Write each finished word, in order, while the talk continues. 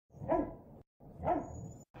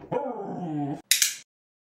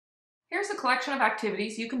Here's a collection of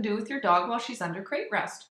activities you can do with your dog while she's under crate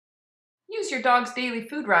rest. Use your dog's daily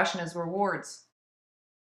food ration as rewards.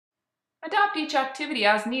 Adapt each activity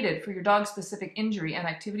as needed for your dog's specific injury and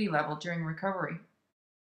activity level during recovery.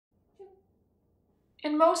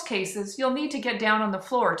 In most cases, you'll need to get down on the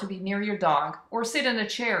floor to be near your dog, or sit in a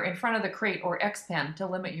chair in front of the crate or X-pen to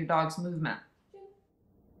limit your dog's movement.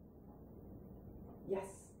 Yes.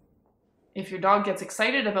 If your dog gets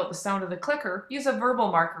excited about the sound of the clicker, use a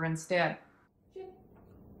verbal marker instead.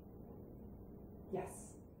 Yes.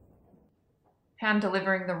 Hand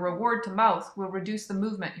delivering the reward to mouth will reduce the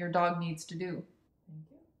movement your dog needs to do. Thank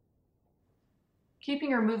you. Keeping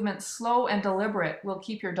your movements slow and deliberate will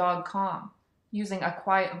keep your dog calm. Using a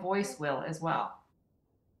quiet voice will as well.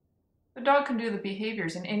 The dog can do the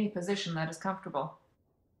behaviors in any position that is comfortable.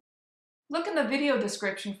 Look in the video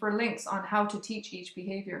description for links on how to teach each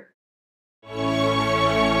behavior.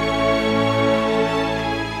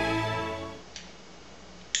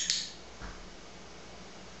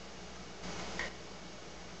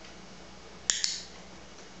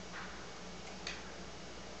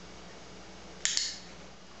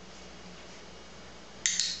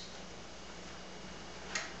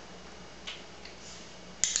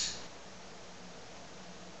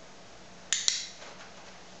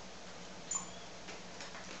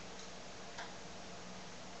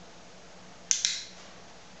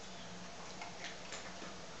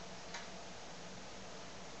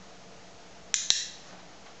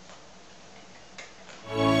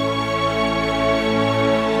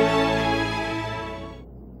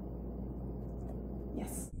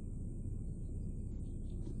 Yes.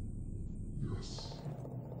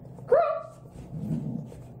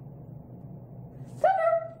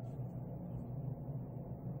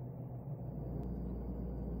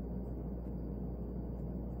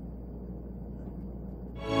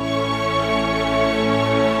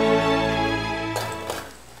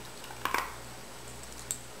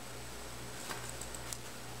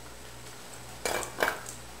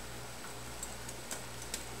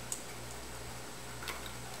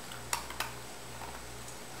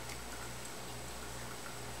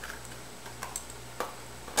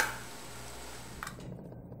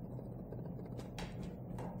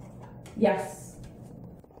 Yes.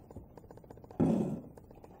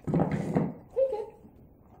 Take it.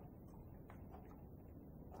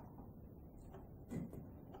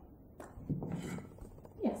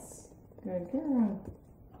 Yes. Good girl.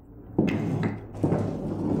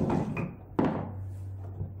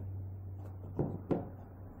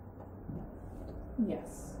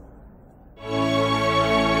 Yes.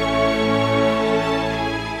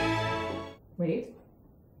 Wait.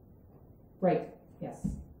 Right. Yes.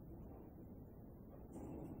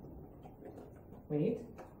 Wait.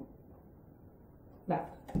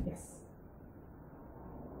 Left. Yes.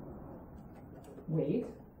 Wait.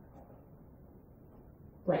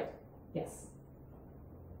 Right. Yes.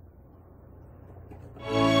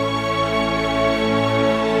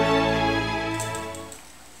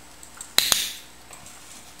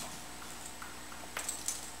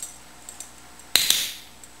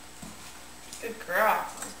 Good girl.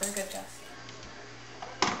 That was very good, Jess.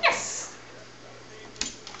 Yes!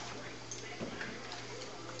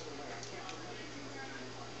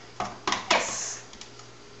 Yes!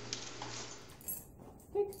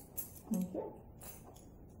 Take. Thank you.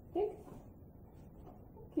 Take.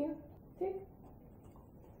 Thank you. Take.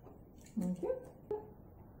 Thank you.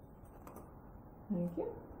 Thank you.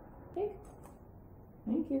 Take.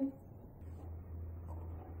 Thank you.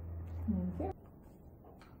 Thank you.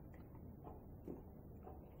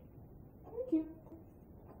 Thank you.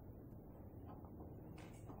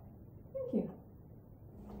 Thank you.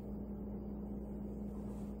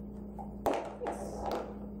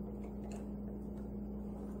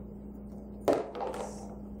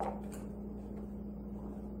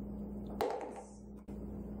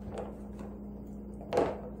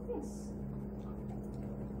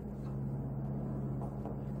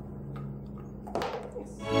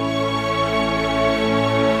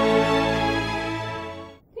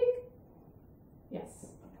 Yes.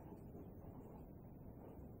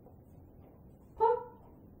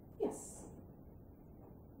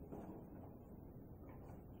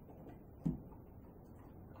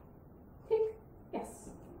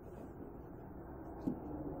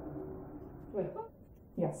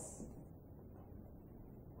 Yes.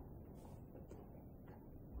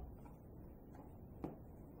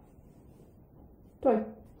 Toy.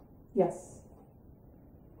 Yes.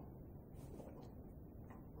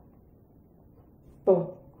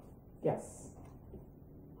 Bone. Yes.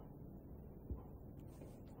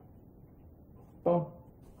 Bone.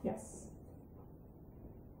 Yes.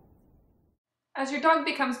 As your dog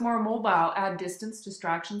becomes more mobile, add distance,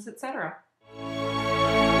 distractions, etc.